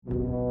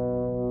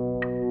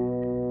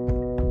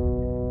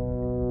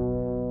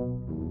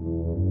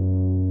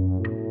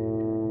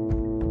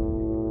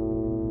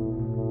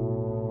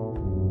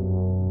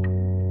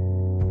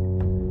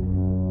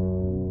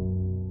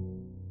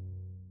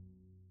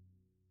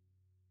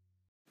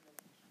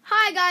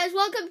Hi guys,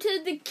 welcome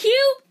to the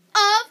Cube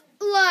of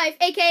Life,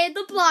 aka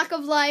the Block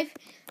of Life.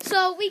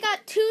 So we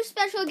got two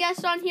special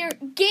guests on here,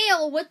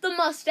 Gail with the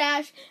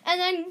mustache, and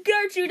then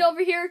Gertrude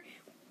over here.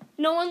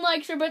 No one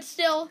likes her, but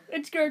still,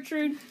 it's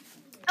Gertrude.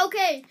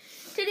 Okay,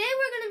 today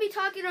we're going to be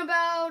talking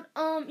about,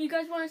 you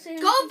guys want to say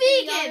anything Go to the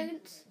vegan!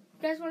 audience?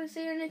 You guys want to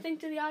say anything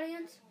to the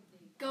audience?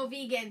 Go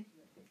vegan.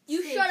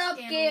 You shut up,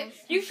 Gail.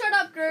 You shut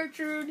up,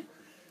 Gertrude.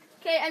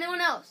 Okay,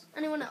 anyone else?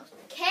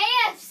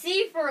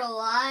 KFC for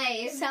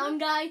life. Sound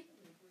guy?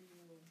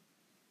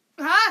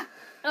 Huh?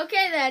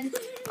 Okay then. Today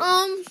we're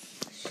going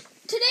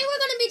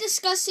to be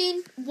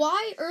discussing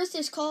why Earth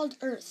is called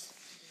Earth.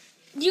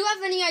 Do you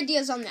have any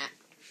ideas on that?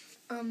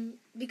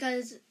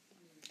 Because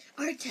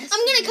our destiny...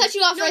 I'm going to cut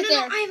you off right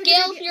there. I have a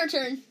Gail, good idea. your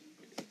turn.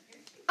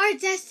 Our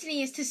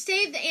destiny is to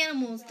save the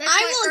animals. That's I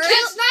why will Earth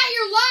kill- is not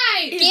your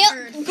life. Gail,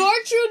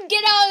 Gertrude,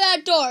 get out of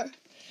that door.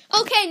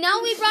 Okay, now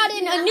we brought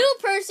in a new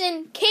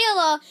person,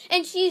 Kayla,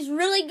 and she's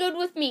really good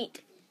with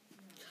meat.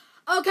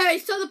 Okay,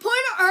 so the point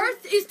of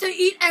Earth is to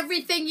eat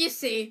everything you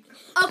see.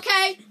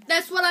 Okay,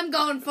 that's what I'm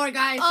going for,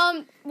 guys.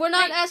 We're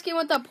not asking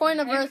what the point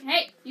of Earth.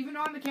 Hey, even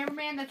though I'm the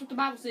cameraman, that's what the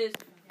Bible says.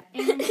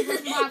 And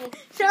the Bible.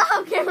 Shut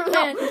up,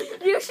 cameraman.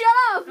 You shut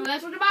up. No,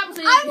 that's what the Bible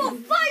says. I will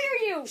fire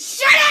you.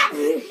 Shut up!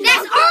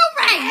 That's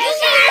alright. You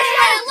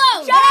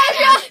Shut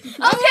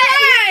up.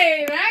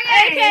 Okay.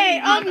 Okay.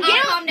 Gail, calm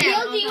down.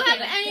 Gail, do you I'll have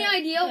calm any down.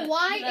 idea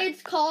why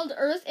it's called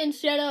Earth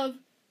instead of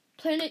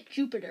planet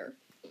Jupiter?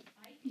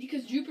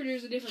 Because Jupiter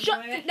is a different Shut-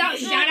 planet. no,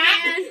 Shut man. up.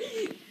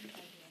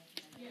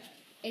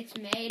 It's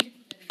made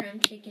from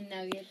chicken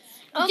nuggets.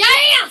 Okay.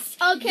 Yes!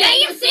 Okay.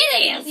 Yes,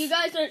 it is! You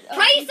guys are...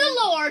 Praise the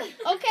Lord!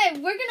 Okay, we're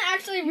going to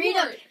actually read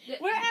Lord.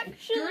 We're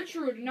actually...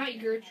 Gertrude, not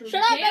Gertrude.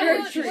 Shut up,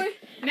 Gertrude. everyone.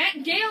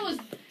 Matt Gail is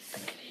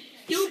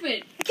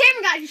stupid.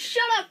 Camera guy,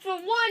 shut up for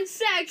 1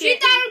 second. She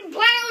thought the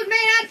planet was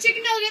made out of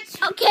chicken nuggets.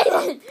 Okay,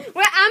 then.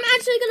 I'm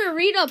actually going to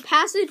read a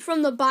passage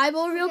from the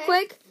Bible real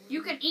quick.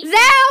 You can eat.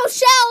 Thou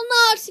shalt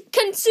not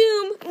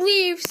consume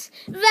leaves.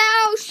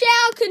 Thou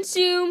shalt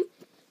consume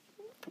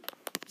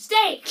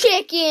Steak.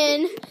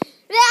 chicken.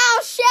 Thou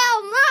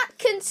shalt not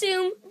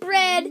consume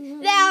bread.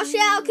 Thou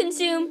shalt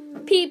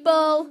consume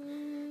people.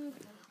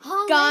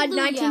 God,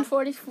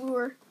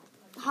 1944.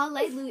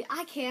 Hallelujah.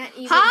 I can't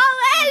even.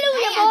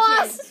 Hallelujah,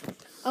 boss.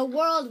 A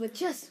world with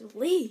just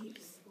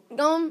leaves. That's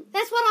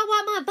what I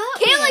want my butt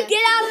Kayla, with.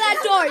 get out of that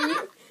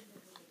door.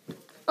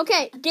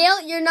 Okay,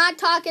 Gail, you're not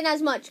talking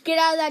as much. Get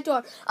out of that door.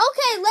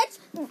 Okay, let's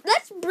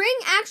bring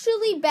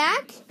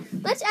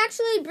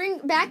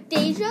back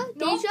Deja.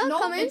 Deja, no,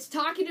 come in. it's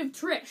talkative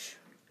Trish.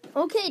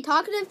 Okay,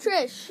 talkative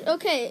Trish.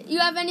 Okay, you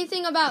have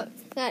anything about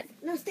that?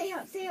 No, stay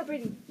out,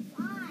 Brady.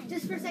 Why?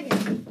 Just for a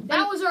second.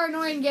 That was our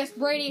annoying guest,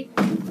 Brady.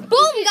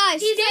 Boom, guys.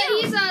 He's a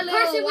little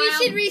Carson, wild.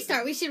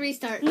 we should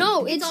restart.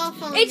 No, It's all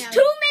falling It's down.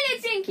 2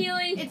 minutes in,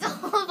 Keely. It's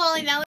all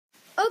falling down.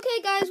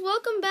 Okay, guys,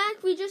 welcome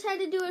back. We just had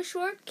to do a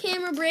short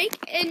camera break,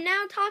 and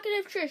now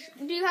talkative Trish.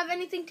 Do you have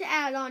anything to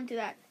add on to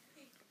that?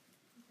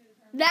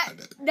 That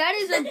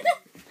is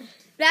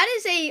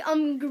a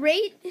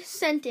great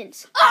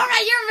sentence.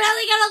 Alright, you're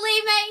really gonna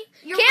leave me?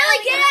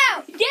 Kayla, get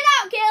out! Get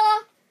out,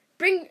 Kayla!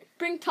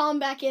 Bring Tom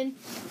back in.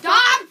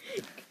 Tom!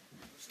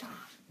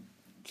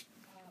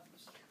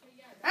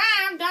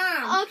 I'm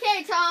done.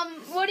 Okay, Tom,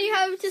 what do you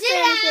have to Sit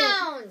say?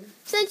 down!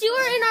 Since you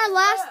were in our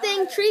last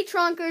thing, Tree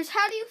Trunkers,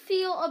 how do you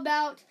feel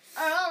about...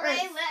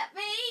 Alright, Earth? let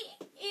me.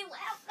 He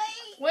left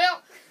me.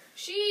 Well,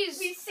 she's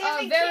We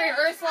very I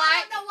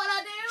Earth-like. don't know what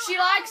I do. She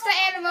likes the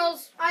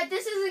animals. Alright,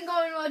 this isn't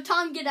going well.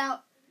 Tom, get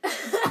out.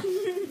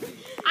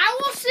 I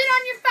will sit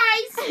on your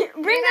face.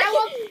 Bring I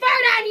will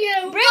fart on you.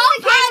 Bring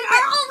the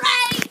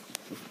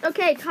camera.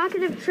 Okay,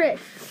 talkative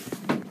Trish.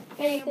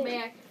 Come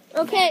back.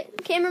 Okay,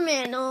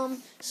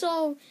 cameraman.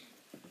 So,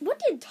 what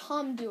did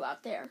Tom do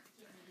out there?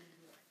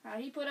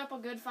 He put up a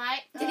good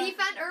fight. Did he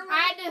find Irma?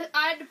 I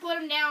had to put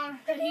him down.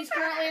 He's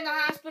currently in the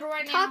hospital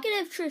right now.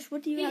 Talkative Trish,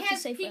 what do you have to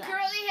say for He that?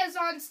 currently has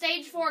on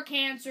stage 4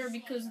 cancer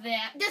because of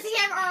that. Does he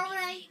have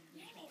Irma?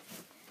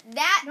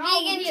 That No,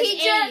 vegan he has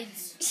teacher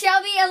AIDS.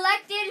 shall be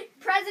elected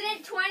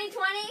president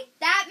 2020.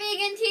 That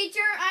vegan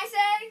teacher, I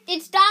say.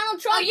 It's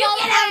Donald Trump. Oh, you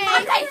get out of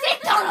my face.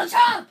 It's Donald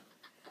Trump.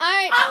 All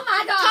right. Oh,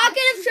 my God.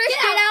 Talkative Trish,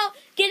 get out.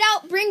 Get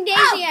out. Bring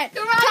Daisy in.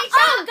 You're running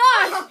Oh,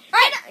 gosh.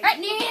 Right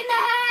knee in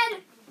the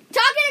head.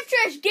 Talkative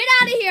Trish, get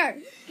out of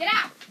here. Get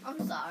out. I'm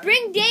sorry.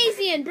 Bring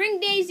Daisy in.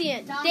 Daisy?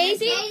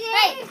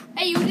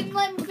 Hey, you didn't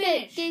let me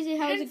finish. Daisy,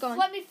 how's You it didn't going?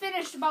 let me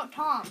finish about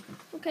Tom.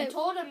 I Okay.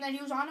 told him that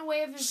he was on the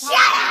way of his Shut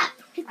up.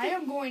 I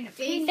am going to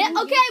pay Yeah,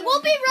 okay,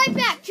 we'll be right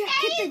back. Get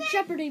the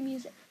Jeopardy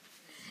music.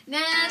 Na,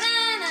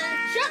 na, na.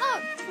 Shut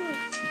up.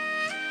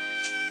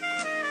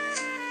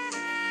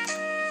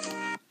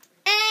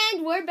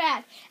 And we're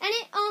back. And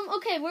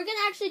okay, we're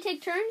gonna actually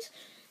take turns.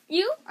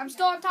 You? I'm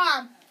still on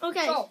Tom.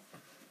 Okay. So,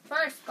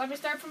 first, let me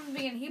start from the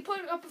beginning. He put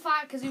up a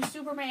fight because he was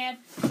super mad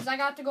because I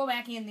got to go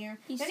back in there.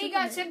 He's Then he super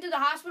got mad. sent to the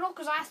hospital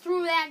because I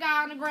threw that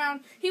guy on the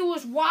ground. He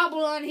was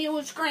wobbling, he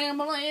was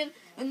scrambling,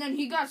 and then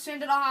he got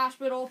sent to the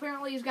hospital.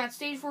 Apparently, he's got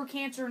stage 4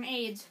 cancer and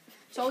AIDS.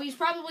 So he's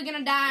probably going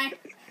to die.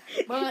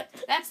 But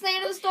that's the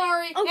end of the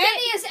story. Okay. And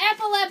he has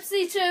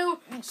epilepsy too,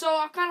 so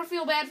I kind of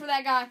feel bad for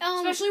that guy.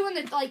 Especially when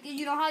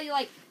you know how you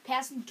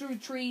passing through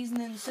trees and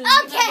then soon.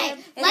 Okay,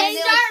 let's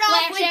start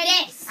off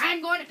with this.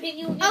 I'm going to pin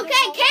you.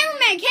 Okay,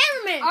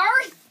 cameraman.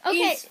 Earth Okay.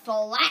 is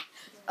flat.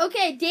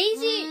 Okay,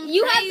 Daisy,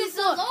 you have the praise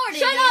the floor.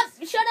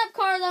 Lord, Shut up,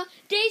 Carla.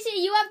 Daisy,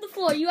 you have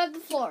the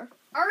floor.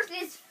 Earth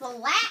is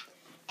flat,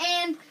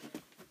 and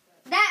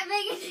that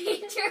Vegan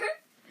teacher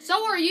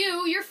So are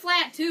you. You're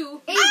flat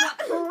too. is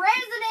the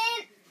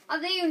president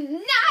of the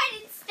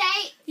United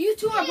States. You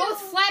two are both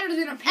flatter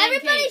than a pancake.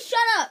 Everybody shut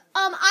up.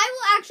 I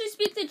will actually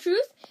speak the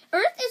truth.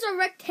 Earth is a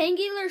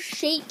rectangular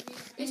shape.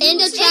 If And you a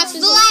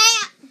listen-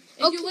 trapezoid.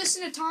 If you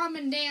listen to Tom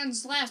and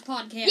Dan's last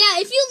podcast. Yeah,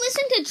 if you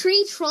listen to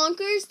Tree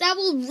Trunkers, that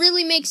will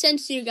really make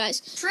sense to you guys.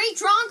 Tree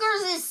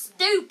Trunkers is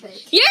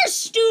stupid. You're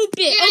stupid.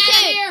 Get Okay,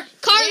 out of here.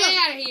 Carla. Get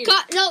out of here.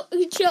 No,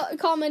 chill.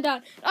 Calm it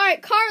down. All right,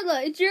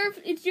 Carla, it's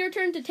your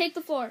turn to take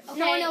the floor. Okay,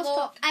 No one else look,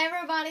 talk.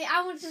 everybody,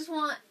 I just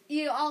want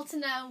you all to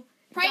know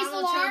Praise Donald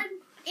the Lord. Trump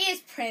is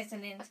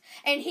president,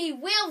 and he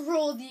will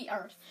rule the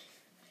earth.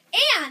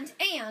 And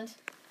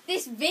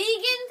this vegan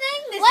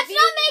thing. Let's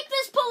not make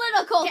this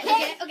political,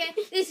 okay? Okay.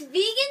 This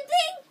vegan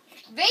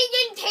thing.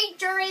 Vegan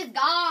teacher is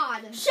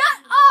God. Shut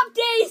up,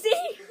 Daisy.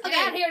 Get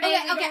out of here,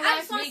 Daisy. Okay. Don't I like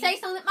just want to vegan. say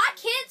something. My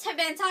kids have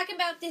been talking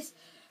about this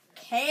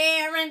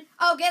Karen.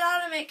 Oh, get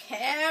out of me,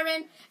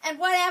 Karen, and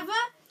whatever.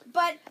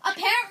 But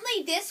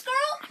apparently, this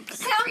girl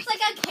sounds like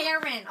a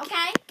Karen.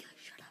 Okay.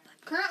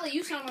 Currently,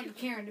 you sound like a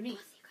Karen to me.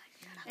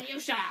 And you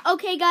shut up.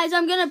 Okay, guys,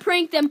 I'm gonna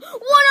prank them. One of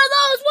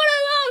those.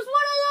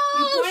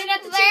 You pointed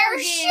at the chair Their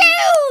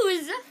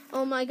again. shoes.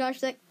 Oh my gosh,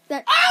 that. Oh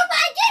my!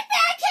 Get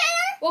back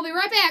here. We'll be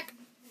right back.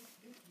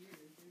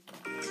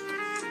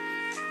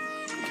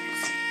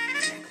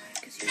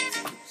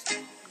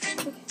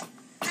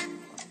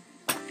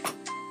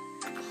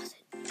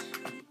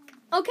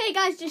 Okay,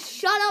 guys, just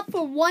shut up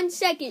for 1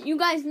 second. You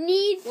guys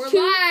need We're to.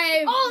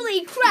 live.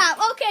 Holy crap!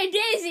 Okay,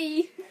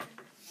 Daisy.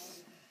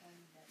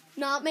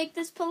 Not make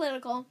this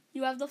political.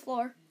 You have the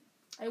floor.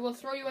 I will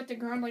throw you at the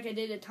ground like I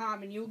did to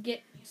Tom, and you'll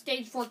get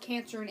stage 4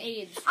 cancer and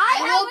AIDS. I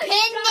will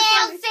pin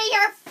down. See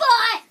your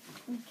foot.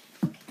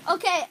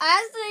 Okay,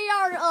 as they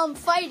are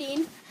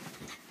fighting,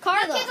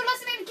 Carla. Kids are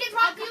listening. Kids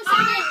want you.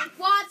 I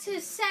want to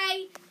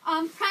say,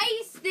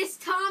 praise this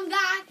Tom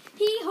guy.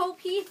 He hope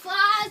he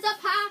flies up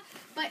high,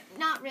 but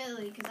not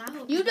really, because I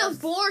hope You he goes-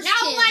 divorced No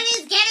him. one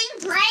is getting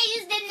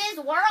praised in this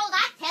world.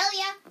 I tell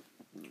you.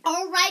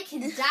 All right,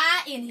 can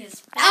die in his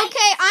face.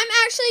 Okay, I'm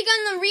actually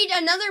going to read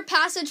another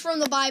passage from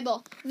the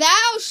Bible.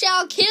 Thou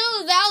shalt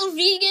kill, thou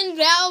vegan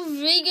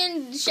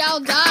shall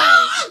die.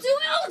 Oh, do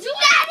it.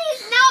 That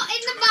is not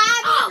in the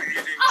Bible.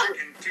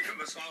 Chicken tikka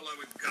masala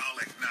with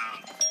garlic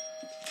naan.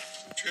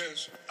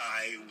 Cheers.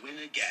 I win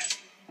again.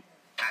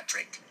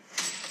 Patrick.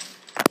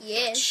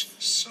 Yes.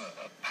 Sir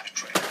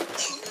Patrick.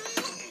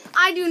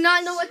 I do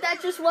not know what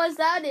that just was.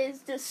 That is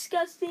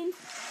disgusting.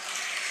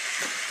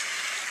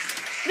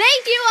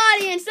 Thank you,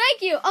 audience.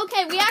 Thank you.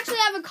 Okay, we actually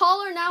have a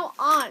caller now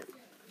on.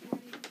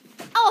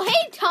 Oh,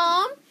 hey,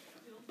 Tom.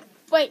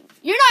 Wait,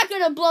 you're not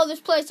going to blow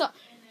this place up.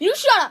 You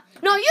shut up.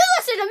 No, you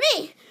listen to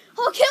me.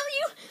 I'll kill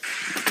you.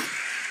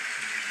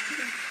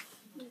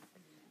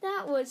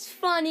 That was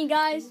funny,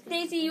 guys.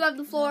 Daisy, you have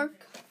the floor.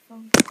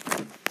 Okay,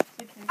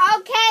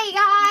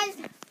 guys.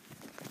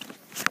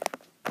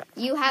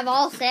 You have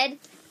all said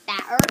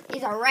that Earth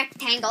is a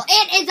rectangle.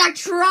 It is a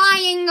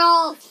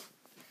triangle.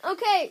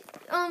 Okay,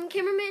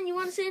 cameraman, you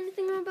want to say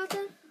anything about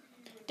that?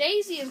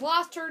 Daisy has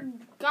lost her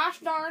gosh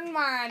darn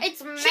mind.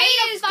 It's made She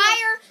of is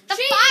fire. The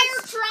she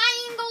fire is-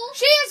 triangle.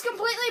 She is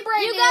completely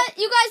brain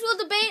You guys will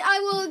debate. I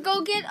will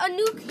go get a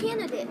new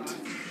candidate.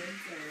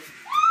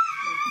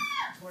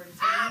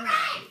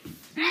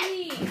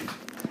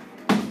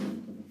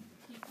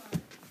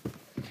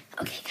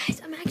 Okay,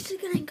 guys, I'm actually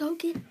gonna go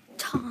get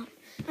Tom.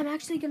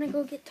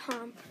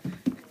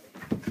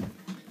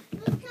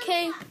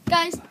 Okay,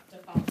 guys,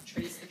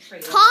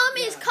 Tom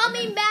is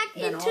coming back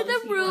into the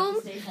room.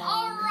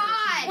 All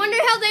right. Wonder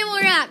how they will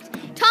react.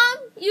 Tom,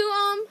 you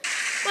want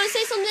to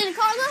say something to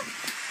Carla?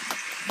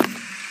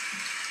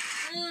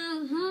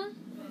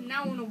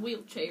 Now in a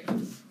wheelchair.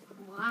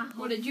 Wow.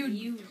 What did you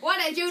do? What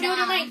did you do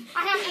to me?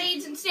 I have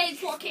AIDS and stage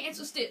 4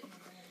 cancer still.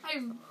 I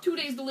have 2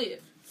 days to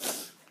live.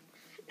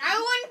 No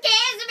one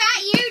cares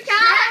about you,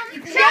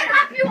 Tom. Shut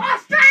up, you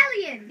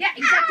Australian! Yeah,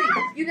 exactly.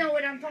 You know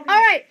what I'm talking All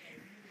right,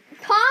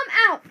 Tom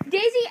out,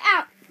 Daisy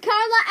out,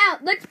 Carla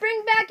out. Let's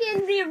bring back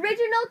in the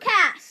original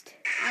cast.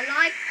 I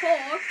like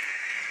pork.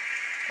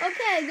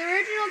 Okay, the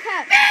original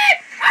cast. Beep!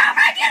 Oh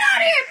my, get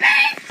out of here!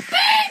 Beep!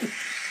 Beep!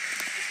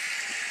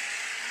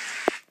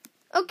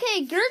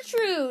 Okay,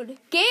 Gertrude,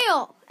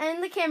 Gail,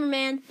 and the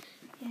cameraman.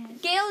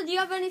 Yes. Gail, do you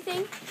have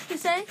anything to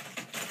say?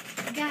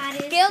 God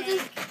is Gail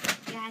fake.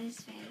 God is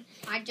fake.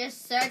 I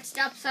just searched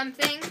up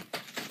something.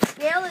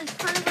 Gail is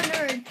kind of a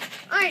nerd.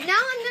 All right, now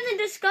I'm going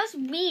to discuss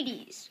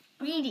Wheaties.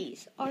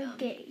 Wheaties are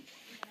gay.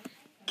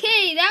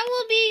 Okay, that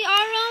will be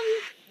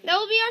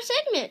our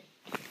segment.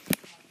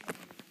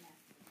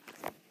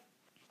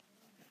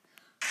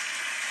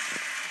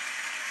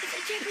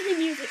 Skip the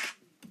music.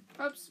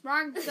 Oops,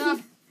 wrong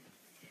stuff.